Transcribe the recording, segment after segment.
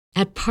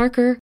At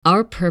Parker,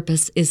 our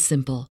purpose is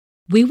simple.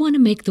 We want to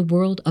make the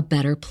world a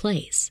better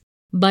place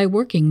by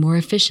working more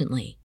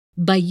efficiently,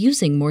 by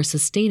using more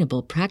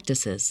sustainable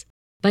practices,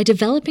 by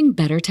developing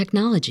better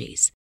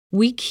technologies.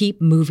 We keep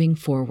moving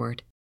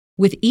forward.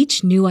 With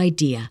each new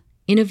idea,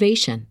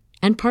 innovation,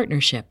 and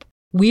partnership,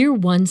 we're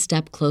one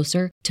step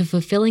closer to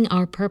fulfilling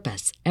our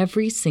purpose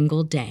every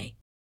single day.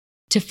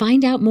 To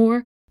find out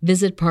more,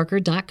 visit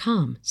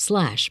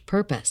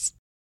parker.com/purpose.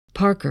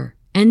 Parker,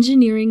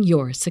 engineering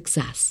your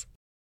success.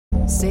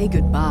 Say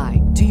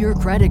goodbye to your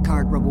credit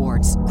card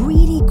rewards.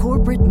 Greedy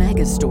corporate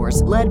mega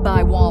stores, led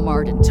by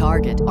Walmart and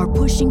Target, are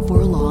pushing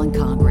for a law in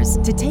Congress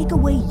to take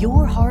away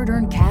your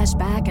hard-earned cash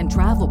back and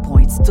travel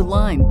points to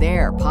line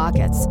their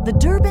pockets. The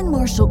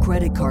Durbin-Marshall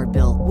credit card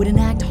bill would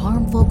enact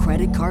harmful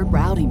credit card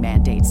routing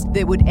mandates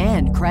that would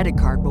end credit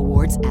card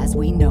rewards as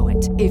we know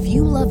it. If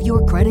you love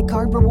your credit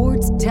card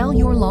rewards, tell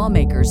your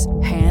lawmakers,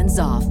 hands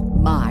off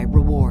my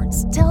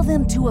rewards. Tell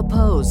them to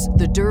oppose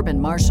the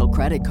Durbin-Marshall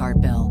credit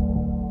card bill.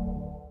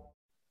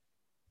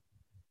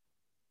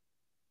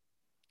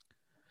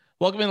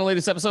 Welcome in the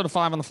latest episode of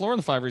 5 on the Floor on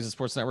the 5 Reasons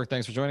Sports Network.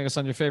 Thanks for joining us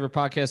on your favorite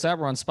podcast app.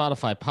 We're on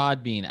Spotify,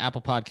 Podbean,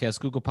 Apple Podcasts,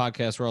 Google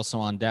Podcasts. We're also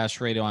on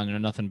Dash Radio on your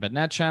Nothing But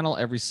Net channel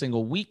every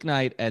single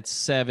weeknight at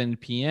 7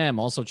 p.m.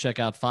 Also, check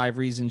out 5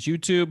 Reasons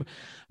YouTube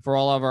for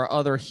all of our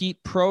other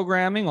Heat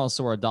programming.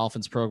 Also, our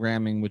Dolphins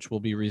programming, which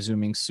will be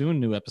resuming soon.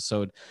 New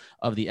episode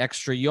of The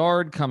Extra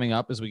Yard coming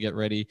up as we get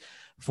ready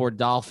for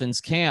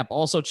Dolphins camp.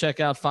 Also, check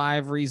out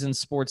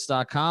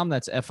 5reasonsports.com.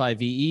 That's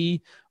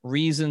F-I-V-E,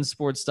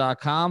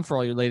 reasonsports.com for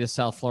all your latest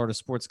South Florida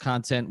sports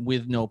content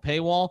with no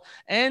paywall.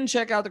 And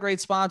check out the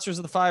great sponsors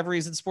of the 5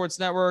 Reasons Sports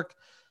Network.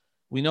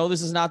 We know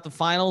this is not the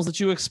finals that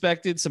you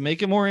expected, so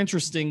make it more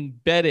interesting.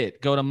 Bet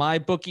it. Go to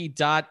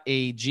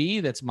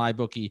mybookie.ag. That's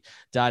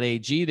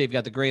mybookie.ag. They've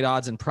got the great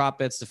odds and prop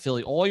bets to fill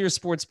all your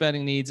sports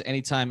betting needs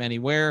anytime,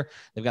 anywhere.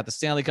 They've got the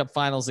Stanley Cup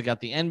Finals. They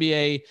got the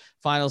NBA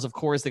Finals, of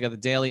course. They got the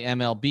daily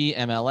MLB,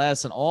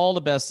 MLS, and all the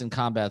best in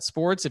combat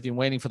sports. If you're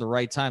waiting for the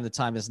right time, the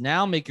time is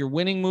now. Make your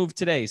winning move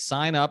today.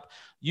 Sign up.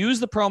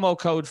 Use the promo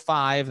code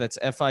 5. That's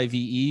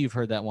F-I-V-E. You've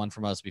heard that one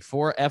from us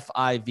before.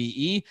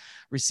 F-I-V-E.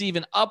 Receive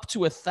an up to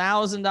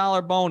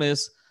 $1,000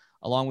 bonus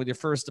along with your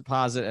first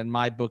deposit at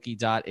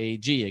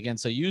mybookie.ag. Again,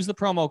 so use the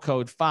promo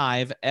code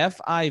 5,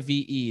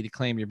 F-I-V-E, to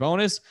claim your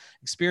bonus.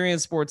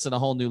 Experience sports in a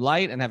whole new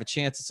light and have a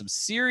chance at some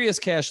serious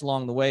cash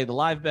along the way. The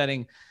live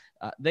betting,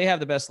 they have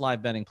the best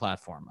live betting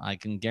platform. I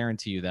can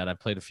guarantee you that. I've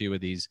played a few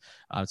of these.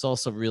 It's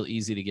also real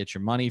easy to get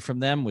your money from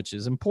them, which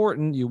is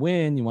important. You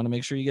win. You want to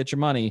make sure you get your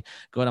money.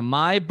 Go to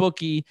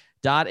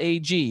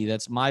mybookie.ag.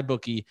 That's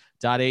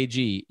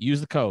mybookie.ag.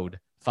 Use the code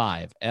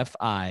 5,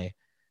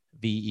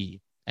 F-I-V-E.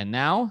 And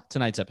now,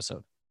 tonight's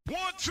episode. 1,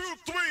 2,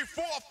 3,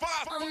 4,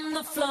 5 on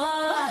the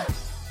floor.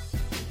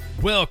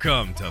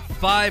 Welcome to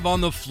 5 on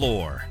the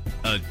Floor,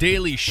 a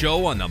daily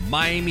show on the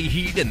Miami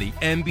Heat and the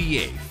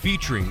NBA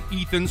featuring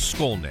Ethan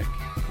Skolnick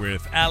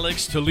with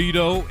Alex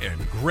Toledo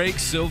and Greg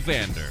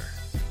Sylvander,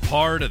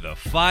 part of the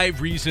 5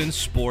 Reasons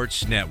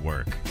Sports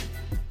Network.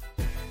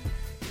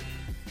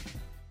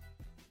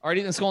 All right,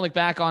 Ethan Skolnick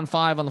back on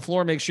 5 on the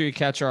Floor. Make sure you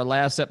catch our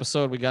last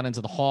episode. We got into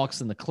the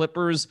Hawks and the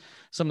Clippers,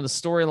 some of the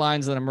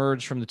storylines that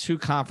emerged from the 2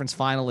 conference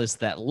finalists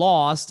that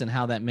lost and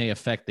how that may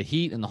affect the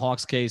Heat. In the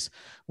Hawks case,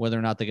 whether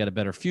or not they get a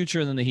better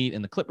future than the Heat.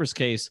 In the Clippers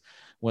case,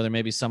 whether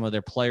maybe some of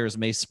their players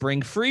may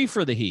spring free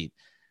for the Heat.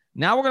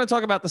 Now we're going to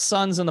talk about the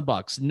Suns and the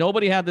Bucks.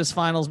 Nobody had this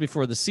finals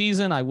before the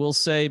season. I will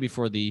say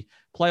before the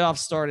playoffs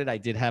started, I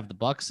did have the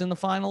Bucks in the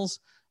finals.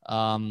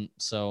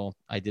 So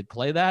I did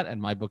play that at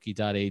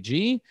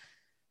mybookie.ag.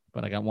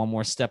 But I got one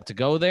more step to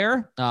go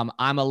there.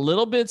 I'm a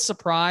little bit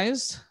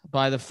surprised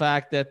by the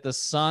fact that the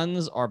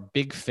Suns are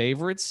big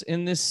favorites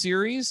in this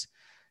series.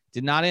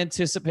 Did not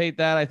anticipate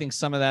that. I think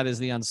some of that is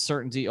the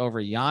uncertainty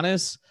over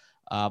Giannis.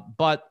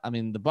 But, I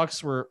mean, the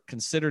Bucks were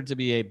considered to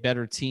be a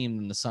better team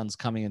than the Suns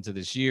coming into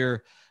this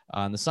year.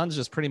 And the Suns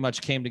just pretty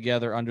much came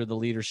together under the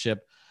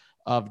leadership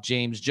of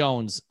James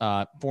Jones,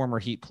 former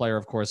Heat player,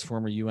 of course,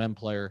 former UM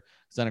player.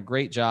 He's done a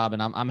great job,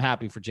 and I'm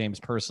happy for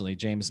James personally.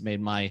 James made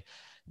my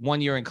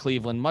 1 year in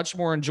Cleveland much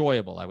more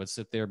enjoyable. I would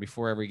sit there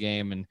before every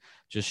game and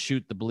just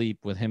shoot the bleep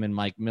with him and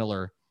Mike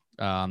Miller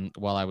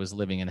while I was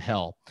living in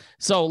hell.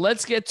 So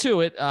let's get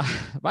to it.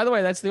 By the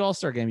way, that's the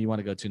All-Star game you want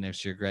to go to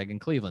next year, Greg, in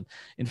Cleveland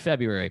in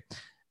February.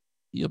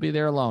 You'll be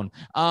there alone.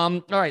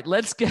 All right,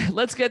 let's get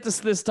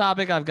to this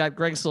topic. I've got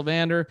Greg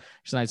Sylvander,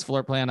 tonight's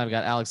floor plan. I've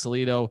got Alex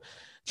Toledo,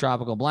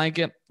 Tropical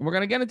Blanket. We're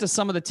going to get into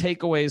some of the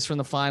takeaways from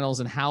the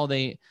finals and how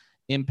they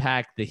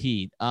impact the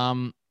Heat.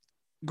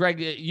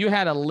 Greg, you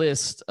had a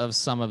list of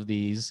some of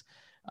these.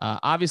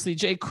 Obviously,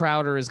 Jay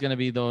Crowder is going to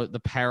be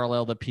the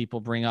parallel that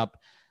people bring up.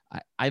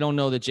 I don't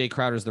know that Jay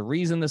Crowder is the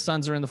reason the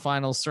Suns are in the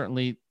finals.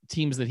 Certainly,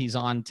 teams that he's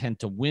on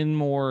tend to win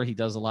more. He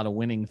does a lot of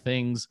winning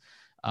things.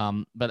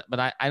 But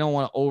I don't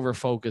want to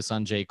over-focus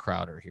on Jay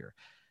Crowder here.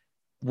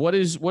 What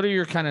are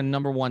your kind of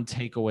number one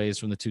takeaways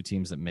from the 2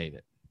 teams that made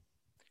it?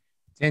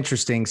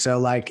 Interesting. So,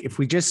 like, if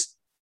we just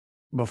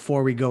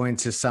before we go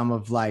into some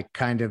of like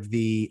kind of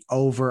the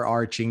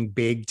overarching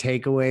big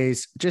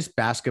takeaways, just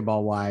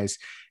basketball wise,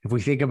 if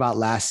we think about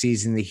last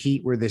season, the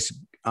Heat were this,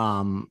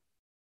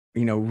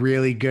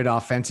 really good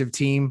offensive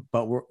team,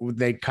 but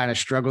they kind of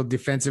struggled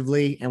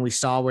defensively, and we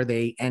saw where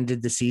they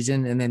ended the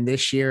season. And then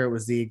this year it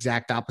was the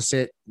exact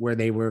opposite, where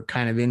they were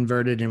kind of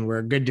inverted and were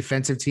a good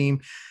defensive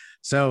team.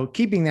 So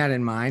keeping that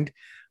in mind,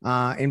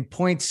 in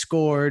points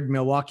scored,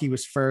 Milwaukee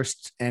was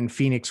first and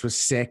Phoenix was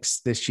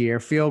sixth this year.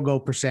 Field goal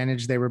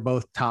percentage, they were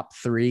both top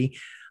three.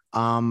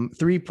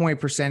 3-point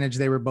percentage,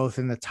 they were both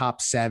in the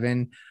top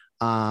seven.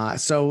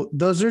 So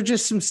those are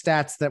just some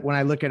stats that when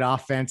I look at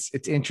offense,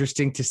 it's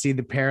interesting to see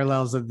the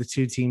parallels of the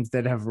two teams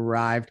that have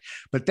arrived.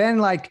 But then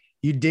like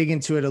you dig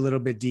into it a little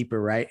bit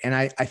deeper, right? And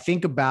I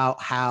think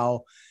about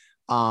how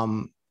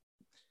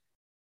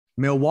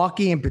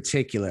Milwaukee in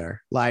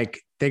particular, like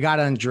they got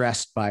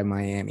undressed by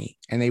Miami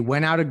and they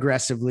went out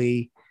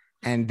aggressively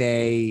and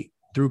they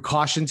threw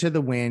caution to the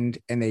wind,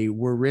 and they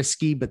were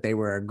risky, but they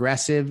were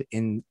aggressive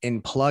in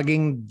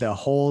plugging the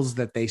holes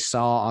that they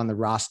saw on the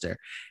roster,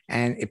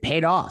 and it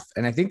paid off.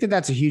 And I think that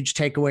that's a huge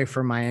takeaway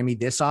for Miami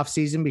this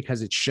offseason,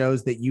 because it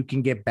shows that you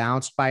can get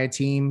bounced by a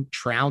team,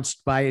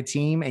 trounced by a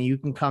team, and you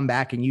can come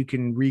back and you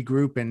can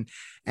regroup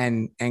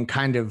and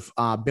kind of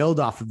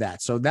build off of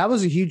that. So that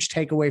was a huge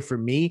takeaway for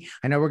me.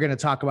 I know we're going to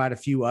talk about a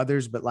few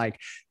others, but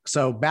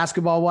so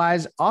basketball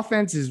wise,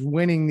 offense is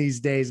winning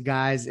these days,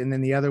 guys. And then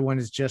the other one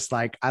is just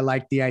like, I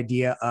like the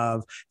idea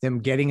of them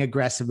getting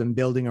aggressive and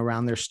building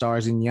around their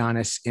stars in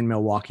Giannis in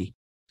Milwaukee.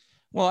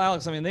 Well,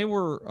 Alex, I mean, they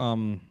were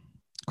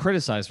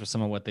criticized for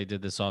some of what they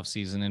did this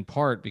offseason, in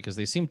part because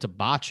they seemed to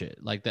botch it.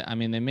 Like that. I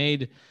mean, they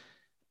made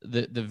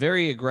the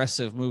very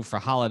aggressive move for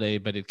Holiday,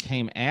 but it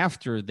came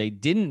after they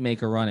didn't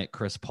make a run at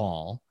Chris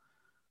Paul,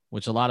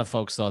 which a lot of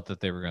folks thought that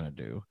they were going to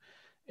do.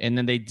 And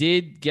then they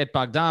did get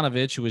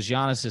Bogdanovich, who was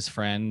Giannis's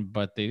friend,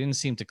 but they didn't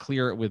seem to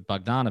clear it with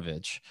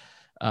Bogdanovich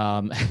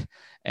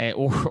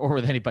or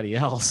with anybody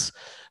else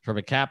from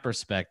a cap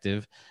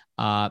perspective.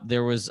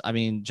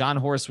 John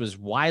Horst was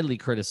widely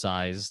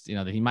criticized,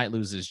 that he might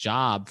lose his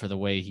job for the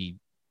way he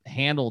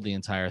handled the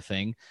entire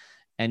thing.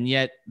 And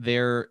yet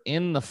they're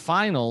in the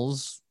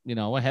finals,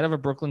 ahead of a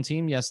Brooklyn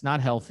team. Yes,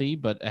 not healthy,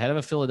 but ahead of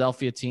a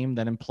Philadelphia team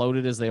that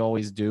imploded as they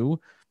always do.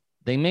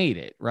 They made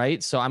it,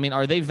 right? So, I mean,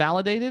 are they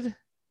validated?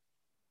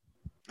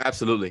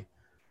 Absolutely.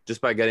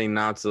 Just by getting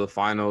now to the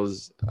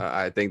finals,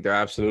 I think they're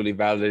absolutely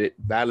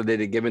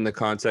validated given the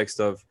context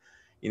of,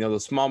 the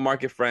small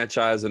market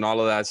franchise and all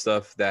of that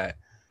stuff that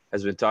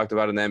has been talked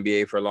about in the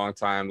NBA for a long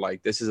time.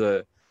 Like, this is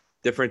a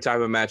different type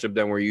of matchup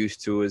than we're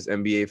used to as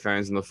NBA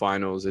fans in the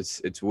finals.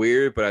 It's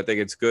weird, but I think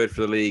it's good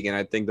for the league. And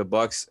I think the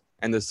Bucks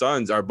and the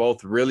Suns are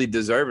both really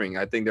deserving.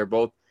 I think they're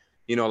both,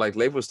 like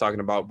Leif was talking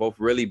about, both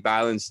really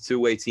balanced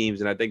two-way teams.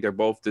 And I think they're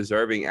both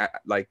deserving.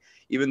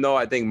 Even though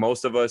I think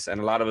most of us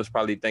and a lot of us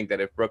probably think that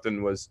if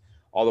Brooklyn was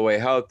all the way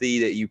healthy,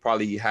 that you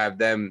probably have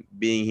them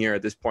being here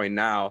at this point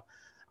now.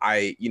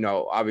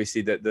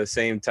 Obviously the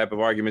same type of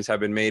arguments have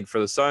been made for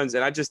the Suns.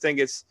 And I just think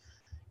it's,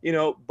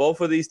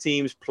 both of these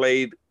teams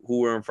played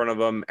who were in front of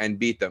them and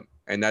beat them.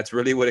 And that's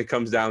really what it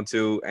comes down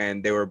to.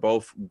 And they were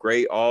both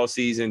great all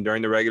season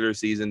during the regular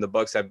season. The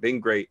Bucks have been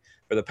great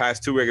for the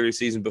past two regular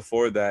seasons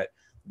before that.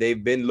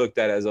 They've been looked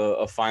at as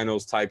a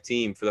finals type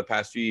team for the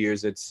past few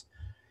years. It's,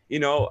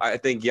 I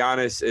think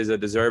Giannis is a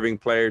deserving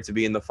player to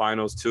be in the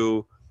finals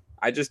too.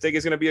 I just think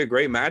it's going to be a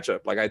great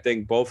matchup. Like, I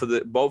think both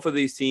of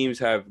these teams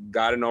have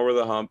gotten over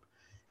the hump,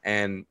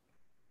 and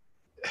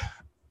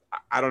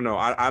I don't know.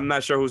 I'm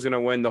not sure who's going to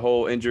win. The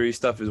whole injury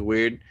stuff is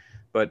weird,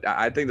 but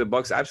I think the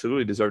Bucks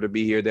absolutely deserve to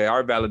be here. They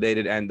are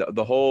validated, and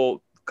the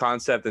whole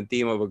concept and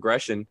theme of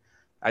aggression,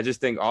 I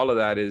just think all of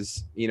that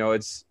is,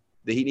 it's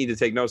the Heat need to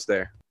take notes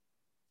there.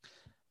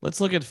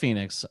 Let's look at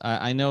Phoenix.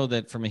 I know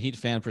that from a Heat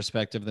fan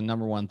perspective, the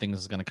number one thing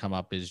that's going to come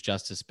up is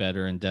Justice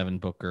Beder and Devin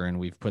Booker, and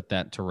we've put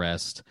that to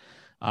rest.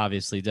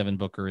 Obviously, Devin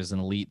Booker is an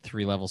elite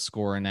 3-level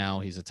scorer now.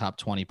 He's a top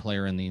 20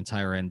 player in the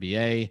entire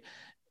NBA.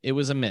 It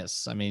was a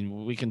miss. I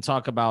mean, we can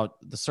talk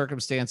about the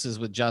circumstances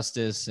with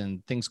Justice,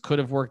 and things could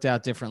have worked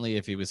out differently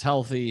if he was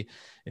healthy,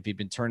 if he'd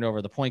been turned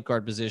over the point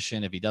guard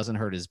position, if he doesn't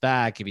hurt his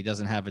back, if he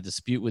doesn't have a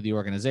dispute with the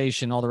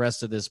organization, all the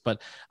rest of this.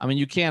 But I mean,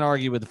 you can't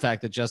argue with the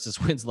fact that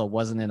Justice Winslow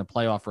wasn't in a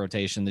playoff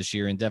rotation this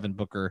year, and Devin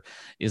Booker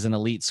is an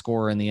elite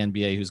scorer in the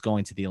NBA who's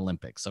going to the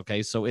Olympics.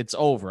 Okay. So it's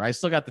over. I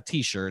still got the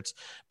t-shirts,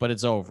 but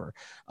it's over.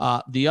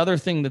 The other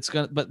thing that's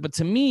going to, but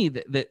to me,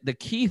 the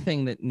key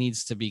thing that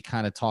needs to be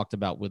kind of talked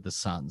about with the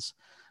Suns,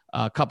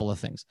 a couple of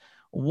things.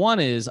 One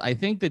is, I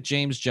think that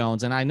James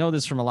Jones, and I know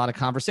this from a lot of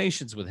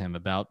conversations with him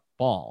about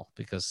ball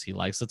because he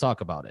likes to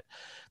talk about it,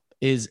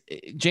 is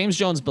James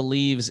Jones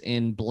believes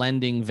in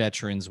blending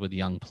veterans with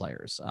young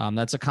players.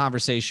 That's a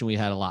conversation we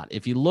had a lot.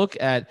 If you look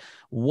at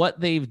what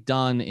they've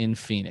done in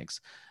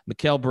Phoenix,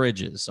 Mikal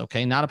Bridges,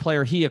 okay, not a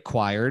player he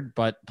acquired,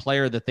 but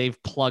player that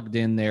they've plugged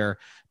in there,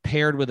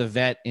 paired with a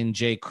vet in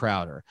Jay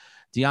Crowder.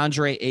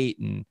 DeAndre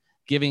Ayton,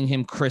 giving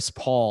him Chris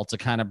Paul to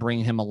kind of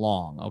bring him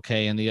along,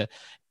 okay? And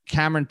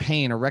Cameron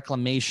Payne, a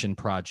reclamation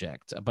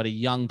project, but a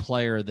young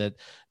player that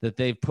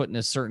they've put in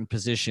a certain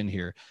position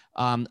here.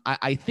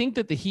 I think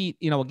that the Heat,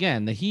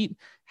 again, the Heat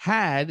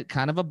had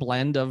kind of a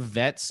blend of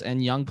vets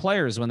and young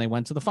players when they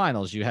went to the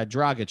finals. You had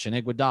Dragic and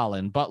Iguodala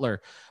and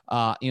Butler,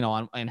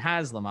 and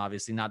Haslam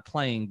obviously not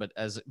playing,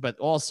 but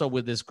also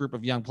with this group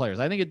of young players.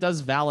 I think it does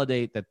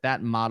validate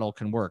that model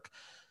can work.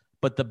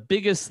 But the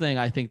biggest thing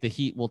I think the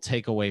Heat will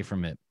take away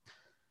from it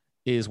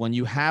is when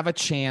you have a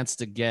chance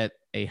to get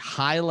a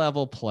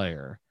high-level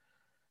player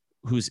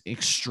who's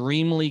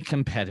extremely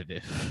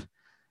competitive,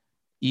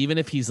 even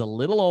if he's a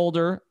little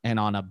older and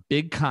on a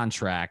big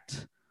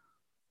contract,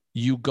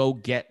 you go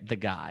get the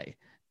guy.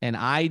 And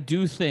I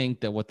do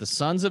think that what the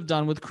Suns have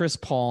done with Chris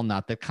Paul,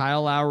 not that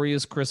Kyle Lowry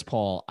is Chris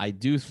Paul, I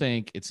do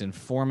think it's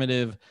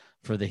informative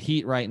for the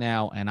Heat right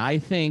now. And I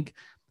think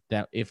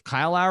that if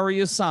Kyle Lowry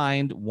is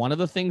signed, one of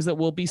the things that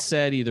will be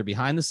said either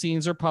behind the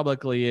scenes or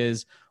publicly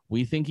is,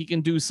 we think he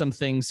can do some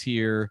things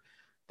here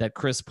that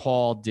Chris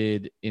Paul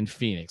did in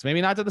Phoenix. Maybe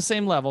not to the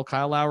same level.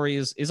 Kyle Lowry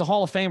is a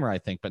Hall of Famer, I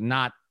think, but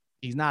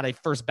he's not a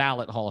first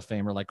ballot Hall of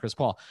Famer like Chris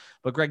Paul.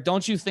 But Greg,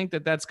 don't you think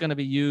that that's going to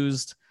be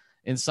used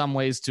in some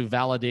ways to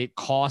validate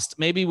cost,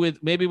 maybe with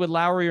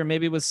Lowry or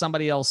maybe with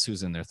somebody else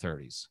who's in their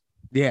 30s?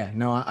 Yeah,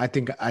 no, I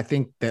think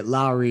that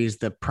Lowry is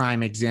the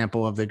prime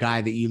example of the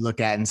guy that you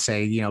look at and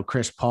say,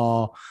 Chris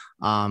Paul,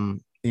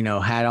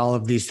 had all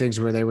of these things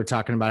where they were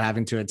talking about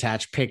having to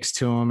attach picks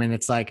to him. And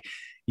it's like,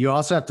 you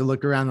also have to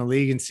look around the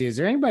league and see, is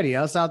there anybody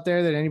else out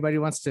there that anybody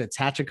wants to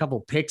attach a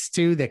couple picks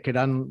to that could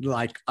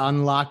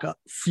unlock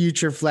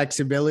future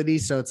flexibility?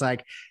 So it's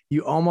like,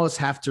 you almost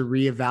have to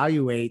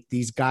reevaluate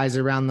these guys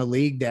around the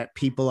league that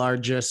people are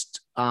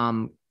just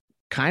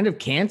kind of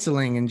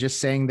canceling and just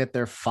saying that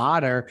they're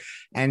fodder,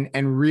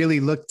 and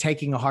really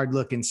taking a hard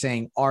look and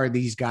saying, are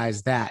these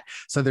guys that?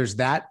 So there's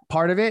that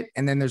part of it.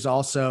 And then there's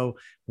also,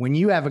 when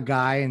you have a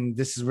guy, and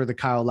this is where the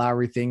Kyle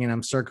Lowry thing, and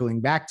I'm circling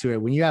back to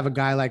it, when you have a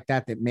guy like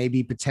that may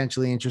be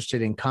potentially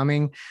interested in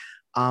coming,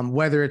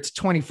 whether it's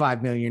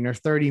 25 million or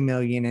 30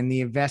 million, and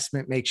the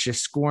investment makes you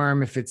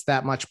squirm, if it's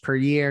that much per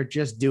year,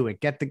 just do it.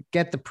 Get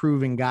the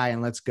proven guy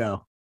and let's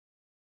go.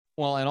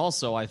 Well, and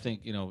also I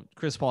think,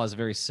 Chris Paul has a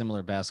very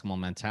similar basketball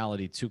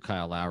mentality to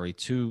Kyle Lowry,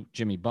 to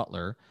Jimmy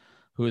Butler,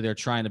 who they're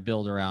trying to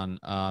build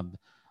around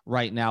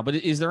right now. But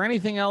is there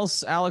anything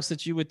else, Alex,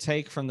 that you would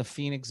take from the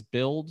Phoenix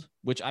build,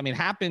 which,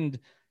 happened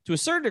to a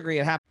certain degree?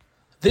 It happened.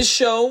 This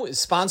show is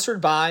sponsored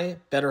by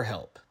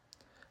BetterHelp.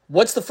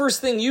 What's the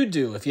first thing you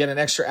do if you had an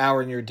extra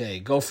hour in your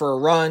day? Go for a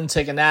run,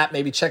 take a nap,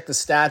 maybe check the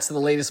stats of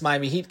the latest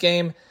Miami Heat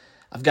game?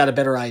 I've got a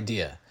better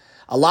idea.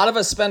 A lot of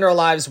us spend our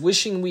lives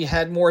wishing we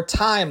had more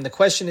time. The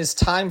question is,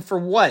 time for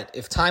what?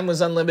 If time was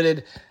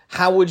unlimited,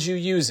 how would you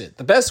use it?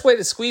 The best way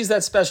to squeeze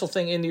that special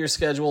thing into your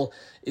schedule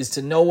is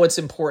to know what's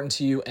important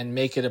to you and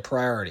make it a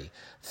priority.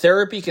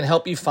 Therapy can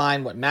help you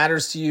find what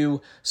matters to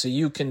you so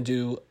you can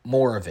do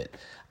more of it.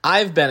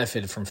 I've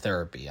benefited from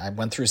therapy. I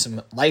went through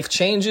some life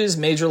changes,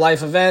 major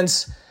life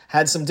events,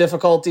 had some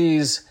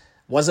difficulties,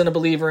 wasn't a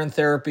believer in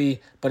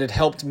therapy, but it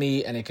helped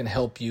me and it can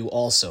help you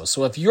also.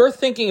 So if you're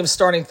thinking of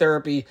starting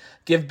therapy,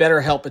 give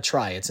BetterHelp a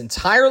try. It's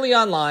entirely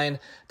online,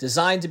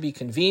 designed to be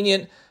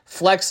convenient,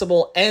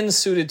 flexible, and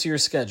suited to your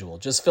schedule.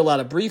 Just fill out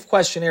a brief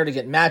questionnaire to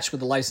get matched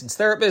with a licensed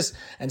therapist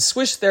and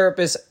switch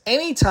therapists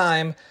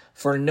anytime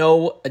for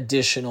no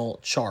additional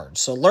charge.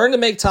 So learn to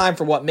make time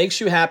for what makes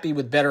you happy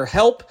with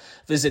BetterHelp.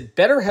 Visit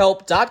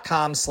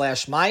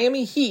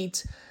BetterHelp.com/Miami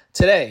Heat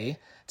today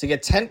to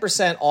get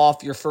 10%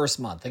 off your first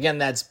month. Again,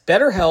 that's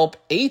BetterHelp,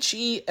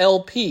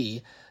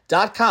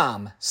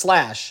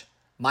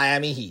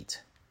 HELP.com/Miami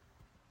Heat.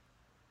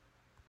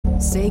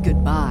 Say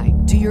goodbye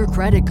to your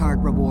credit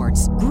card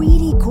rewards.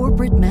 Greedy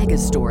corporate mega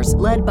stores,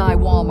 led by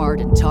Walmart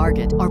and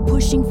Target, are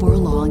pushing for a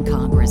law in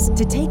Congress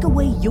to take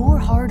away your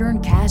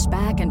hard-earned cash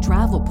back and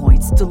travel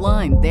points to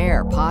line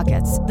their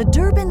pockets. The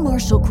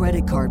Durbin-Marshall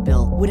credit card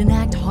bill would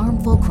enact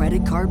harmful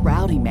credit card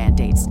routing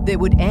mandates that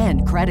would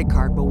end credit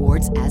card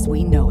rewards as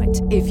we know it.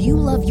 If you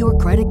love your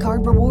credit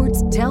card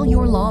rewards, tell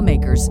your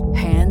lawmakers,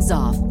 hands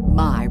off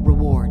my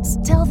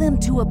rewards. Tell them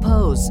to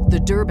oppose the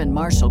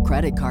Durbin-Marshall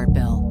credit card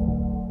bill.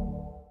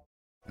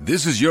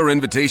 This is your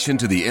invitation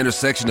to the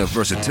intersection of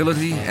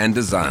versatility and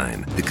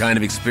design. The kind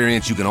of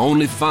experience you can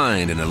only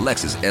find in a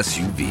Lexus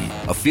SUV.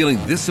 A feeling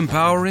this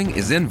empowering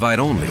is invite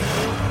only.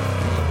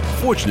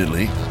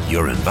 Fortunately,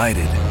 you're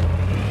invited.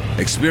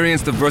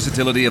 Experience the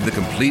versatility of the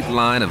complete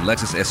line of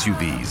Lexus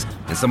SUVs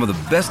and some of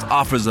the best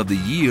offers of the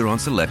year on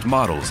select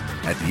models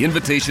at the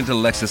Invitation to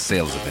Lexus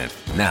sales event,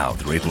 now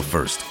through April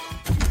 1st.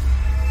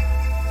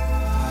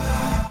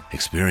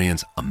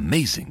 Experience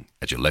amazing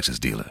at your Lexus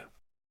dealer.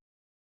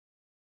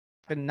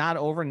 Not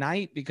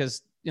overnight,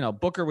 because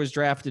Booker was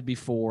drafted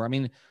before.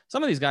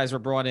 Some of these guys were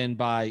brought in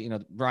by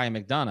Brian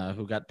McDonough,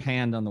 who got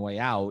panned on the way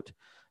out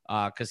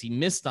because he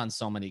missed on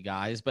so many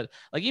guys. But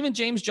like even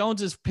James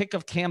Jones's pick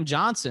of Cam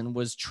Johnson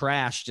was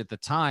trashed at the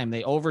time.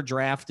 They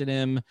overdrafted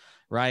him,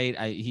 right?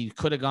 He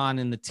could have gone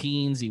in the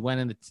teens. He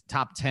went in the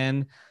top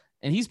 10,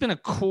 and he's been a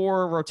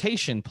core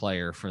rotation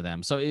player for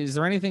them. So is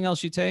there anything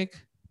else you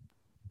take?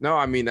 No,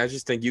 I mean, I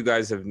just think you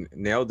guys have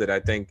nailed it. I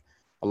think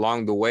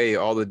along the way,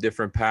 all the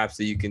different paths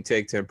that you can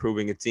take to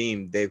improving a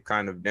team, they've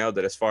kind of nailed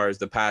it as far as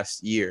the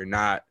past year,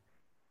 not,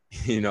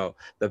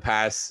 the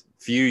past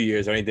few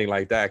years or anything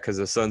like that, because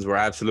the Suns were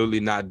absolutely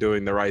not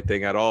doing the right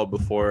thing at all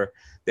before.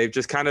 They've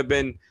just kind of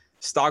been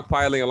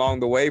stockpiling along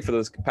the way for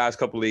those past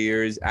couple of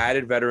years,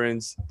 added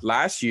veterans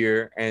last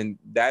year, and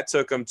that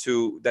took them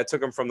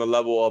from the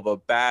level of a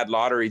bad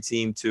lottery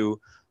team to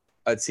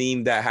a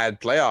team that had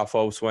playoff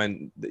hopes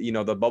when,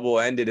 the bubble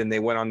ended and they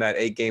went on that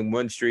 8-game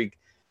win streak.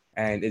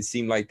 And it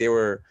seemed like they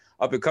were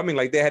up and coming.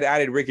 Like they had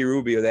added Ricky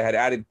Rubio, they had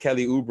added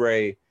Kelly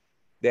Oubre,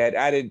 they had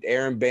added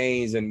Aaron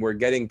Baines, and were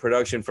getting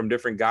production from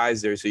different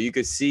guys there. So you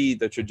could see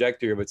the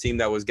trajectory of a team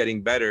that was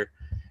getting better.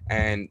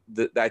 And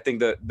I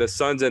think the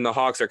Suns and the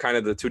Hawks are kind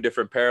of the two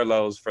different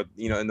parallels for,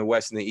 in the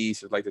West and the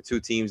East, like the two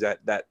teams that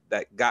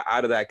got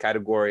out of that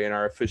category and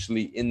are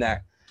officially in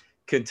that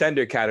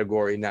contender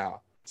category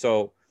now.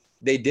 So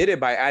they did it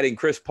by adding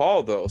Chris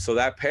Paul, though. So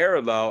that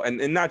parallel,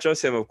 and not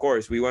just him, of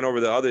course. We went over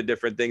the other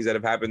different things that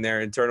have happened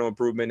there, internal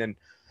improvement and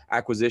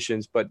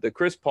acquisitions. But the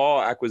Chris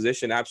Paul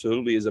acquisition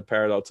absolutely is a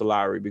parallel to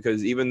Lowry,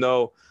 because even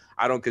though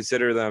I don't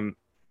consider them,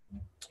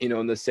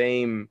 in the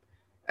same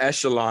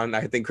echelon,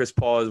 I think Chris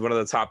Paul is one of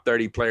the top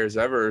 30 players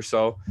ever or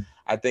so.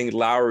 I think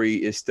Lowry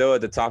is still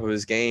at the top of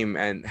his game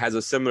and has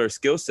a similar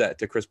skill set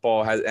to Chris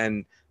Paul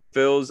and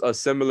fills a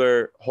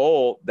similar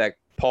hole that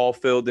Paul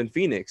filled in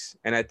Phoenix.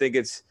 And I think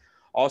it's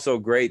also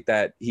great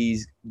that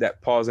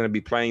Paul's going to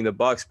be playing the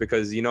Bucks,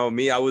 because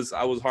I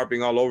was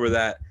harping all over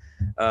that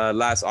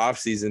last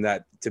offseason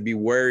that to be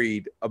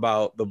worried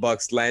about the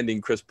Bucks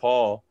landing Chris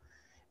Paul,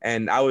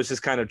 and I was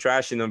just kind of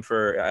trashing them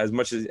for, as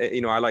much as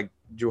I like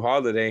Drew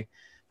Holiday,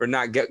 for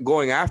not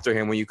going after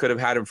him when you could have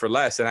had him for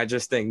less. And I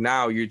just think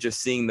now you're just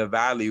seeing the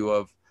value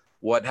of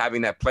what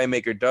having that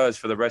playmaker does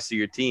for the rest of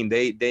your team.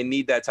 They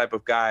need that type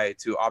of guy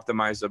to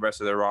optimize the rest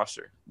of their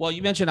roster. Well,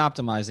 you mentioned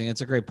optimizing.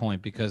 It's a great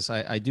point, because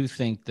I do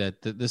think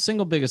that the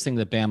single biggest thing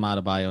that Bam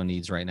Adebayo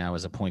needs right now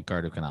is a point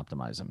guard who can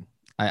optimize him.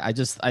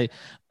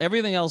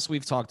 Everything else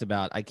we've talked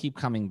about, I keep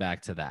coming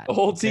back to that. The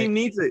whole team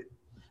needs it.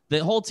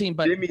 The whole team,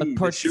 but Jimmy,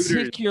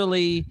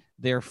 particularly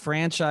their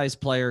franchise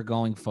player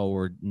going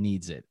forward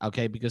needs it.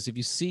 Okay, because if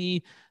you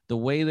see the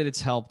way that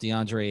it's helped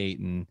DeAndre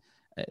Ayton,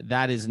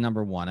 that is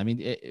number one. I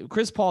mean,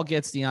 Chris Paul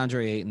gets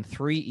DeAndre Ayton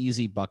 3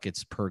 easy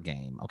buckets per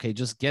game. Okay,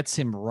 just gets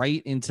him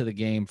right into the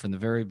game from the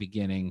very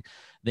beginning.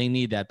 They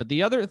need that. But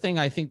the other thing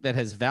I think that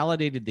has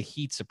validated the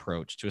Heat's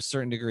approach to a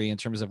certain degree in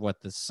terms of what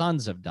the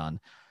Suns have done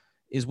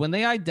is when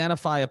they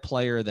identify a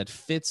player that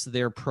fits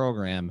their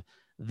program,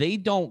 they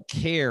don't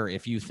care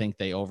if you think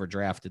they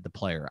overdrafted the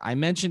player. I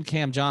mentioned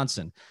Cam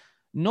Johnson.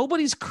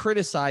 Nobody's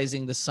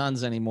criticizing the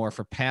Suns anymore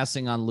for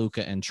passing on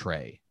Luka and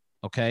Trey.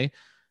 Okay.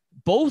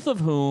 Both of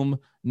whom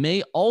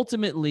may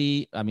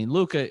ultimately,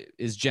 Luka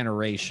is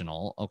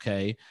generational.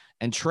 Okay.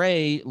 And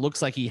Trey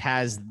looks like he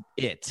has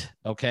it.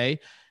 Okay.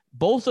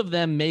 Both of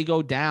them may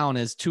go down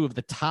as two of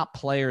the top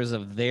players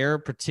of their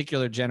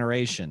particular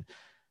generation.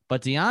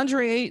 But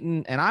DeAndre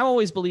Ayton, and I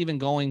always believe in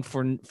going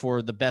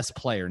for the best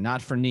player,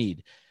 not for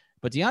need.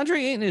 But DeAndre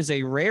Ayton is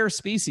a rare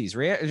species.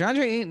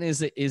 DeAndre Ayton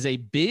is a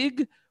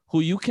big who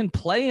you can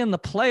play in the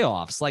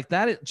playoffs like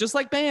that, just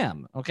like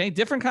Bam. Okay,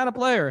 different kind of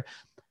player.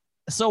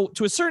 So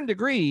to a certain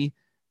degree,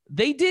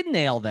 they did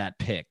nail that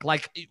pick.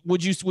 Like,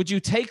 would you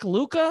take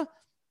Luka?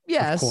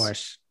 Yes, of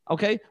course.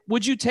 Okay,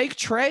 would you take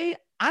Trey?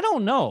 I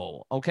don't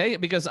know. Okay,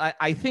 because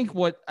I think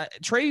what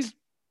Trey's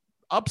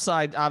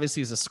upside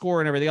obviously is a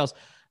score and everything else,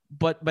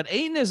 but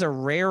Ayton is a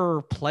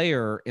rarer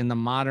player in the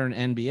modern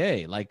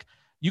NBA. Like.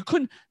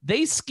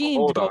 They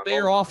schemed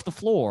Gobert off the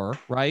floor,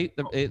 right?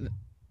 Okay.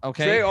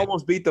 Trey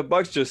almost beat the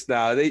Bucks just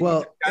now. They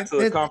got to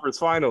the conference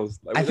finals.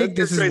 I think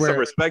this is where some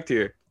respect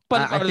here.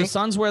 But are the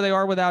Suns where they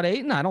are without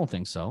Ayton? I don't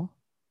think so.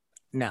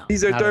 No, he's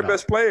their third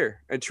best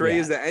player, and Trey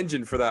is the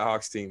engine for that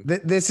Hawks team.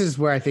 This is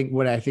where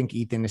what I think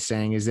Ethan is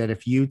saying is that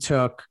if you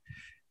took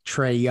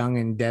Trey Young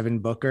and Devin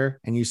Booker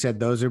and you said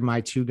those are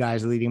my two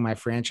guys leading my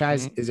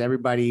franchise, is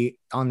everybody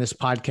on this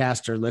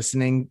podcast or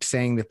listening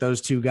saying that those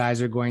two guys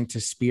are going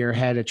to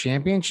spearhead a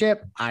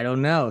championship? I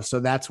don't know. So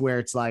that's where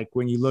it's like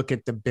when you look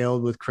at the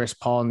build with Chris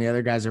Paul and the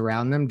other guys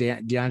around them,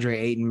 DeAndre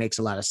Ayton makes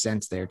a lot of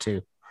sense there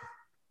too.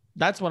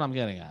 That's what I'm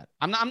getting at.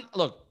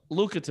 Look,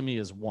 Luka to me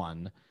is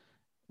 1A,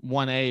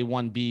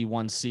 1B,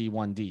 1C,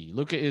 1D.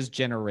 Luka is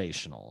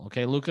generational.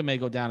 Okay. Luka may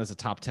go down as a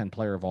top 10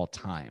 player of all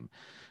time.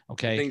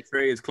 Okay. I think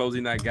Trey is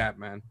closing that gap,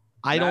 man.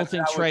 I don't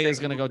think Trey is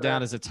going to go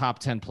down as a top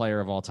 10 player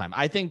of all time.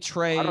 I think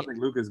Trey. I don't think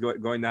Luka's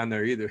going down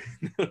there either.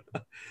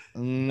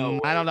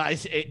 No, I don't know.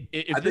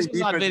 If this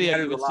was on video,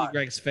 you would see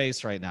Greg's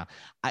face right now.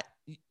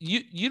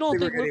 You don't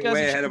think Luka's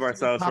way ahead of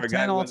ourselves for a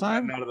guy all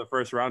time out of the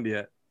first round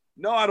yet?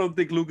 No, I don't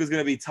think Luka's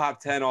going to be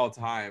top 10 all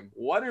time.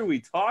 What are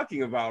we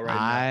talking about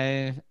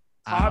right now?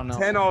 Top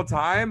 10 all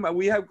time?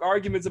 We have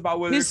arguments about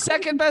whether his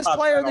second best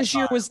player this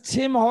year was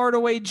Tim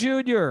Hardaway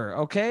Jr.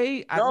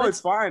 Okay, no, it's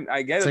fine.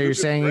 I get it. So you're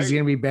saying he's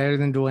going to be better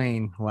than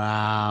Dwayne?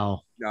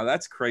 Wow. No,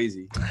 that's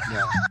crazy.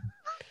 No,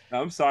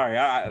 I'm sorry.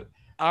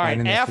 All right.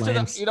 And in the After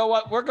Flames. you know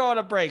what? We're going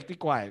to break. Be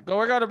quiet.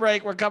 We're going to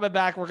break. We're coming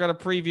back. We're going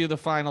to preview the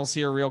finals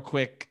here real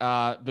quick.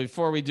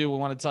 Before we do, we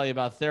want to tell you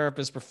about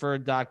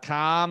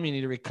therapistpreferred.com. You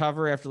need to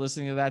recover after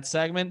listening to that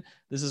segment.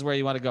 This is where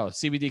you want to go.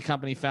 CBD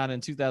company founded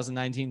in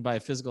 2019 by a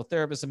physical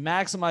therapist and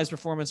maximize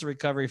performance and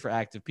recovery for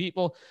active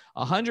people.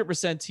 100%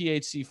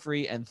 THC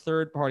free and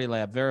third-party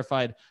lab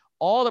verified.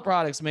 All the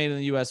products made in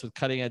the U.S. with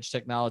cutting-edge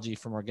technology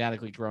from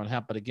organically grown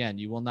hemp. But again,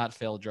 you will not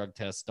fail drug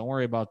tests. Don't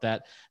worry about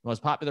that. The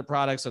most popular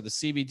products are the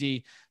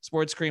CBD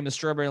sports cream, the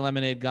strawberry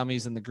lemonade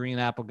gummies, and the green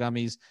apple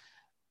gummies.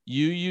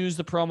 You use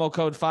the promo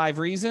code 5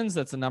 Reasons.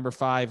 That's the number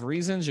 5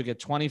 Reasons. You'll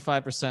get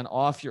 25%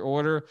 off your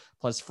order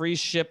plus free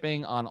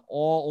shipping on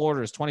all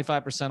orders.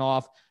 25%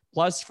 off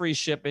plus free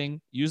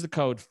shipping. Use the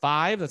code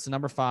 5. That's the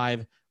number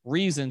 5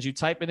 Reasons. You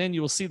type it in,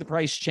 you will see the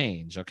price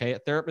change. Okay,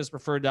 at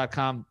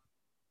therapistpreferred.com.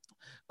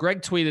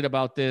 Greg tweeted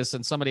about this,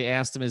 and somebody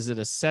asked him, is it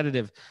a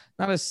sedative?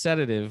 Not a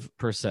sedative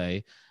per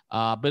se,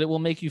 but it will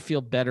make you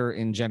feel better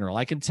in general.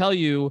 I can tell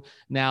you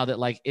now that,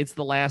 like, it's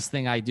the last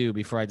thing I do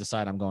before I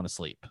decide I'm going to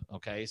sleep.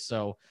 Okay.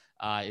 So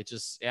it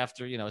just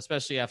after,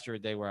 especially after a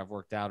day where I've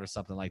worked out or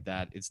something like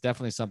that, it's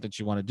definitely something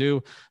you want to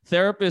do.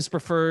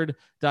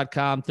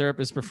 Therapistpreferred.com,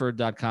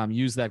 therapistpreferred.com.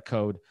 Use that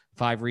code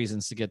 5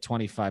 Reasons to get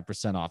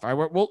 25% off. All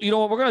right. Well, you know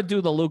what? We're going to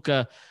do the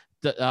Luka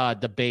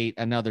debate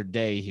another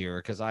day here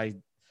because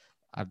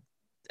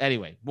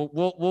anyway,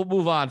 we'll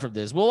move on from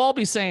this. We'll all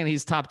be saying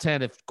he's top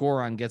 10 if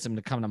Goran gets him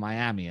to come to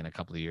Miami in a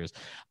couple of years.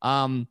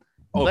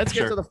 Let's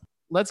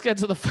get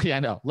to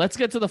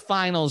the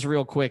finals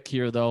real quick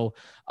here, though.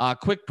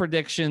 Quick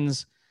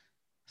predictions,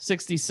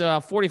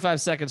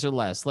 45 seconds or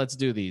less. Let's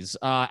do these.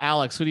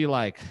 Alex, who do you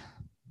like?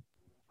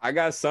 I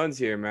got Suns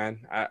here, man.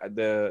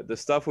 The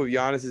stuff with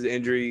Giannis's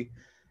injury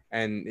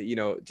and,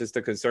 just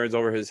the concerns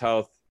over his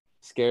health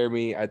scare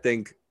me. I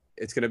think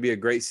it's going to be a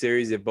great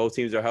series if both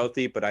teams are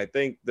healthy, but I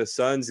think the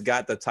Suns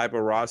got the type of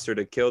roster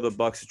to kill the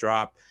Bucks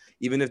drop,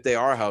 even if they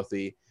are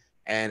healthy.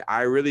 And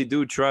I really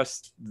do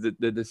trust the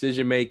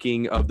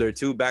decision-making of their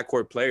two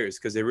backcourt players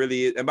because it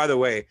really is. And by the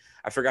way,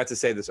 I forgot to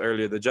say this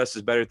earlier. The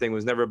Justice Better thing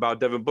was never about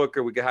Devin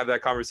Booker. We could have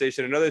that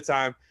conversation another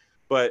time.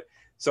 But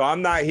so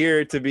I'm not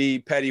here to be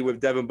petty with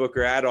Devin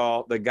Booker at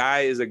all. The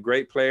guy is a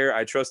great player.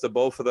 I trust the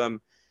both of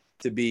them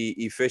to be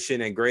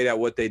efficient and great at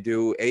what they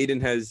do.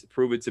 Aiden has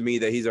proven to me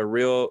that he's a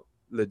real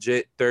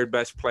legit third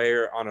best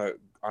player on a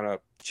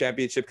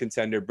championship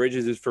contender.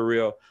 Bridges is for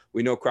real.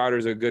 We know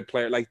Crowder's a good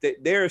player. Like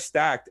they're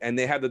stacked and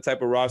they have the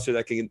type of roster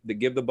that can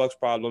give the Bucks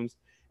problems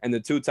and the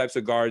two types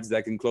of guards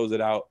that can close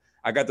it out.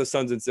 I got the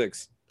Suns in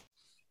 6.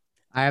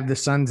 I have the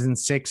Suns in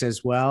 6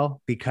 as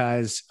well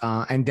because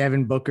and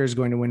Devin Booker is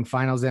going to win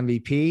Finals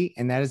MVP,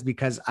 and that is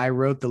because I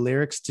wrote the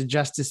lyrics to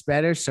Justice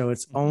Better, so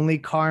it's only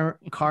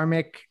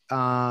karmic.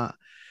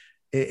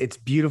 It's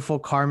beautiful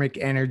karmic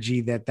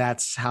energy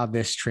that's how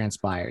this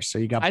transpires. So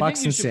you got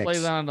Bucks in 6. I think you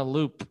should play that on a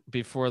loop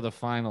before the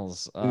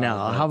finals.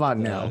 How about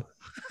no?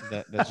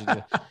 That you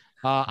do.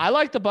 I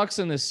like the Bucks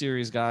in this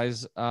series,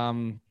 guys.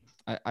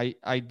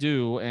 I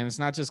do, and it's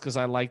not just because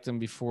I liked them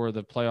before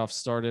the playoffs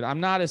started. I'm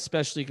not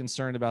especially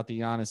concerned about the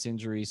Giannis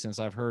injury since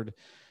I've heard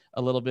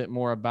a little bit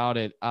more about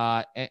it.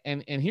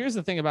 And here's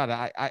the thing about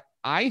it.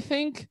 I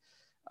think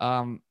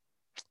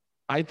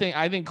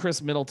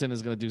Chris Middleton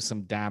is going to do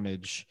some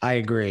damage. I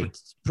agree,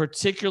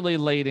 particularly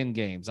late in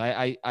games.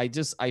 I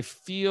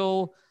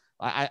feel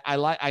I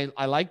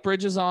like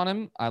Bridges on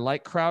him. I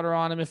like Crowder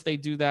on him. If they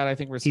do that, I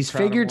think he's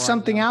figured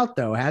something out,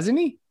 though, hasn't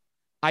he?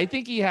 I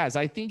think he has.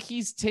 I think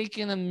he's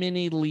taken a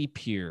mini leap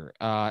here.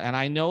 And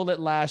I know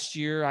that last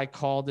year I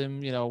called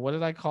him, what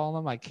did I call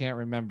him? I can't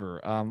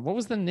remember. What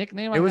was the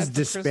nickname? It was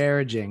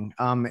disparaging.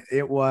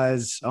 It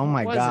was, oh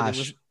my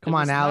gosh. Come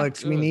on,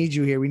 Alex. We need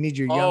you here. We need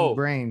your young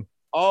brain.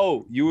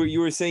 Oh, you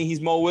were saying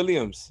he's Mo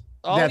Williams.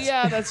 Oh,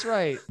 that's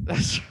right.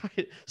 That's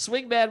right.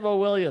 Swingman Mo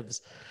Williams.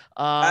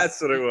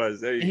 That's what it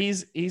was.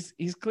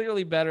 He's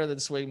clearly better than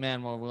Swingman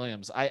Mo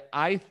Williams.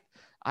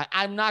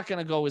 I'm not going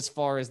to go as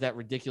far as that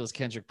ridiculous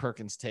Kendrick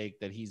Perkins take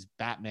that he's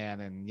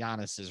Batman and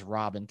Giannis is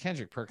Robin.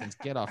 Kendrick Perkins,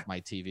 get off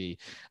my TV.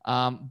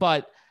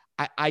 But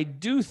I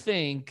do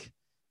think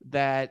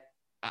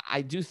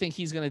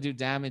he's going to do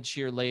damage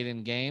here late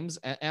in games.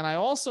 And I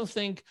also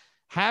think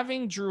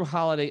having Drew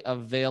Holiday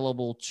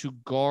available to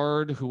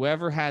guard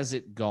whoever has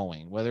it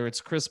going, whether it's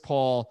Chris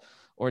Paul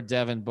or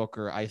Devin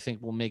Booker, I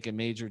think will make a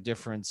major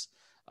difference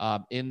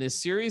in this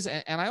series.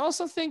 And I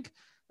also think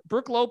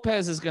Brook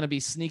Lopez is going to be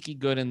sneaky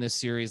good in this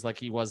series like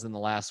he was in the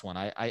last one.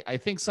 I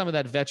think some of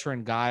that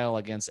veteran guile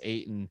against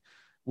Ayton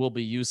will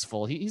be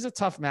useful. He's a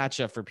tough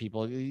matchup for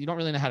people. You don't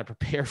really know how to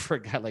prepare for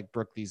a guy like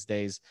Brook these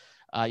days,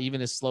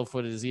 even as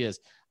slow-footed as he is.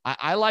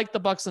 I like the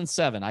Bucks in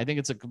 7. I think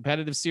it's a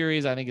competitive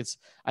series. I think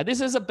this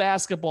is a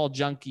basketball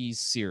junkies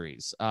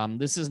series.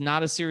 This is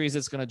not a series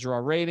that's going to draw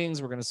ratings.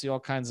 We're going to see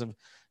all kinds of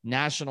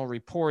national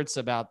reports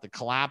about the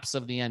collapse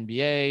of the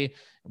NBA.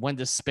 When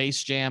does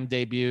Space Jam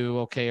debut,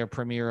 or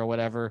premiere or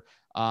whatever.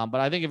 But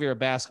I think if you're a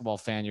basketball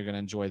fan, you're going to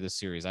enjoy this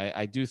series.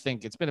 I do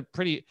think it's been a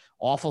pretty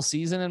awful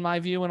season in my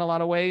view in a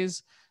lot of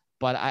ways.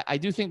 But I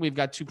do think we've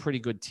got two pretty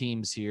good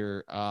teams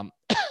here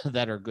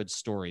that are good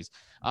stories.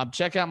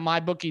 Check out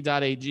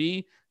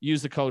mybookie.ag.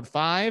 Use the code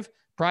 5.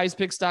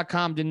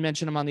 Prizepicks.com. Didn't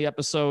mention them on the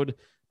episode,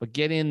 but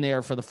get in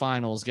there for the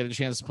finals. Get a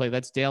chance to play.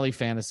 That's daily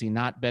fantasy,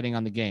 not betting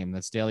on the game.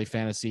 That's daily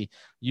fantasy.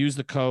 Use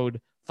the code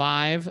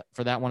 5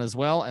 for that one as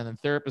well. And then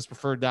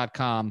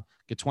therapistpreferred.com.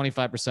 Get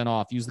 25%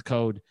 off. Use the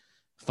code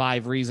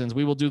 5 reasons.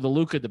 We will do the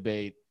Luka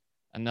debate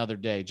another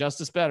day.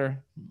 Justice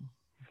Better.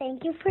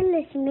 Thank you for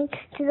listening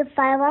to the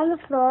 5 on the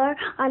Floor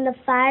on the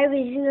 5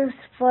 Regional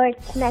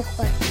Sports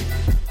Network.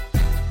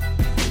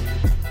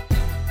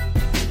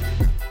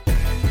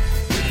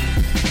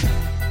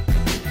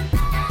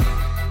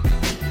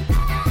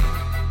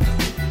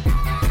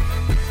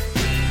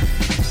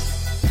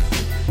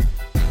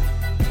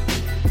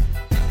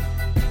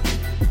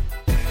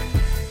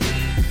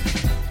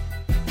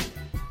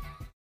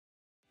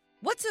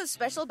 What's so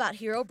special about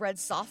Hero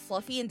Bread's soft,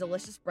 fluffy, and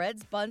delicious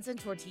breads, buns, and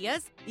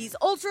tortillas? These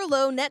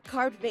ultra-low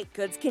net-carb baked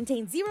goods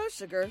contain 0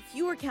 sugar,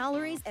 fewer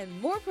calories,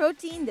 and more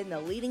protein than the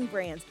leading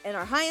brands, and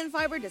are high in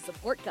fiber to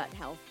support gut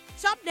health.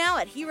 Shop now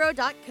at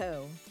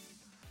hero.co.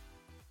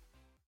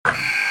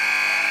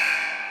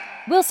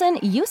 Wilson,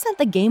 you sent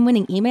the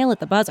game-winning email at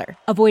the buzzer,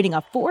 avoiding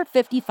a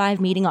 4:55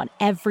 meeting on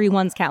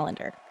everyone's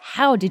calendar.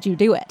 How did you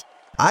do it?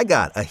 I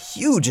got a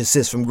huge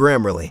assist from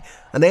Grammarly,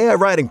 an AI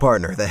writing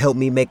partner that helped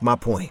me make my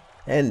point.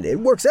 And it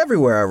works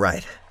everywhere I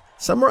write.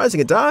 Summarizing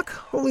a doc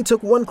only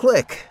took 1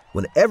 click.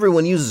 When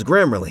everyone uses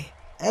Grammarly,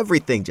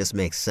 everything just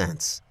makes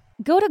sense.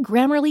 Go to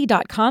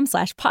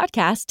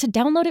Grammarly.com/podcast to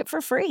download it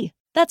for free.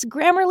 That's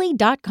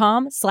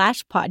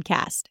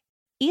Grammarly.com/podcast.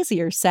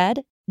 Easier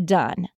said, done.